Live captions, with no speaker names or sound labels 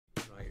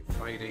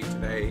Friday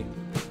today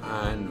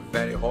and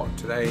very hot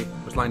today.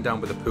 I was lying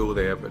down by the pool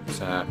there, but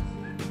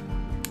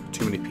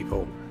too many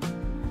people.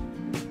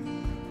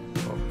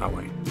 Oh, that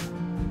way.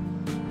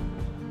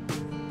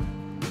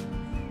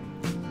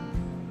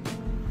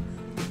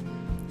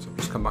 So I've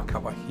just come back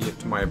up here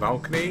to my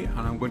balcony and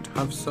I'm going to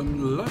have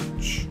some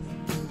lunch.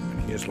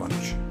 And here's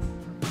lunch.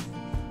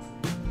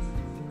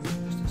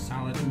 Just a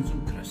salad and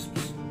some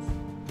crisps.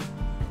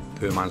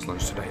 Poor man's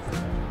lunch today.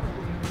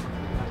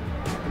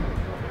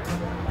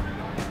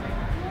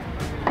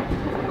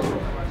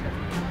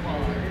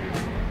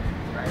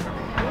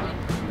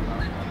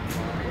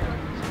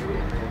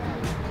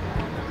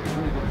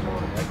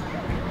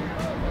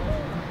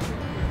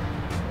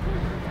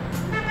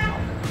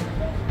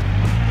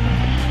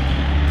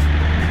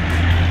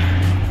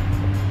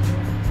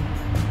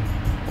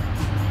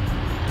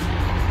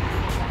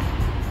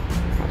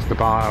 The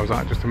bar I was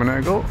at just a minute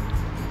ago.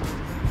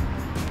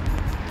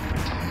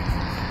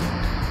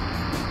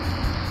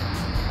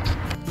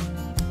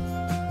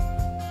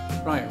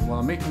 Right, well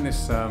I'm making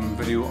this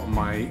video on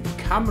my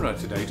camera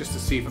today just to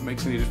see if it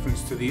makes any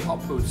difference to the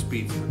upload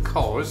speed,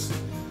 because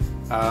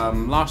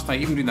last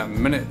night even doing that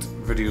minute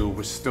video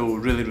was still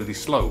really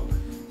slow,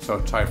 so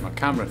I've tried my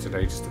camera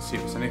today just to see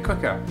if it's any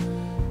quicker.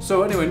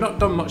 So anyway, not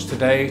done much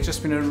today, it's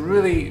just been a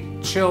really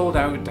chilled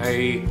out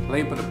day,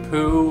 lay by the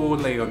pool,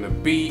 lay on the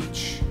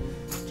beach,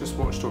 just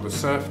watched all the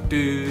surf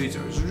dudes.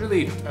 It was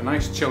really a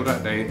nice chilled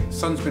out day. The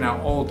sun's been out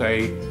all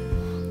day.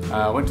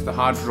 Went to the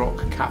Hard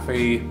Rock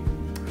Cafe,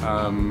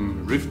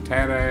 roof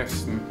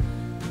terrace, and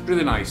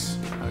really nice.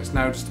 It's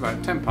now just about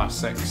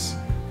 6:10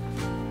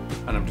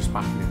 and I'm just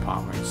back in the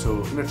apartment.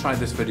 So I'm going to try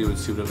this video and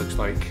see what it looks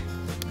like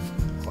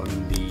on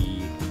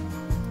the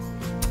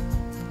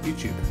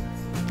YouTube.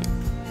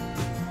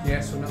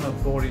 Yeah, so another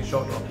boring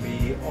shot of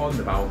me on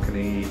the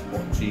balcony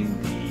watching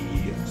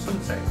the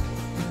sunset.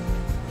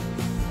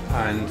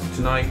 And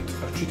tonight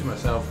I've treated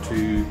myself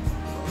to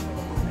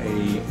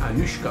a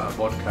Anushka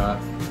vodka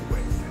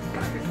with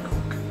Diet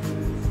Coke.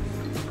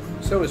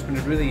 So it's been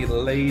a really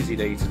lazy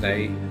day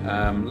today.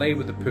 Lay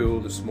with the pool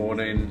this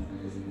morning,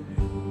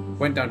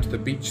 went down to the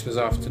beach this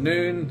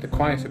afternoon, the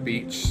quieter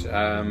beach.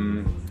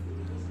 I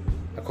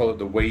call it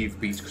the wave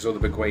beach because all the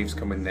big waves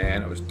come in there,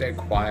 and it was dead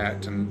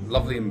quiet and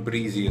lovely and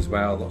breezy as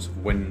well, lots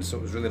of wind, so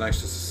it was really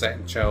nice just to sit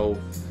and chill.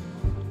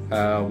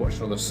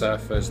 Watching all the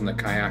surfers and the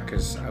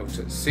kayakers out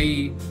at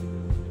sea.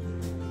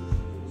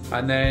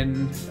 And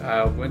then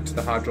went to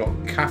the Hard Rock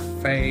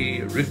Cafe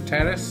roof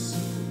terrace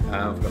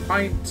for a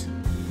pint.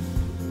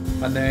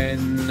 And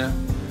then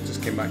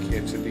just came back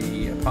here to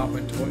the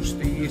apartment to watch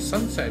the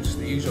sunset, just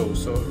the usual.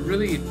 So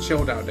really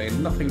chilled out day,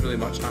 nothing really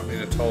much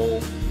happening at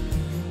all.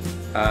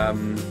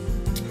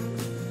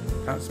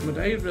 That's my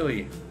day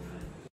really.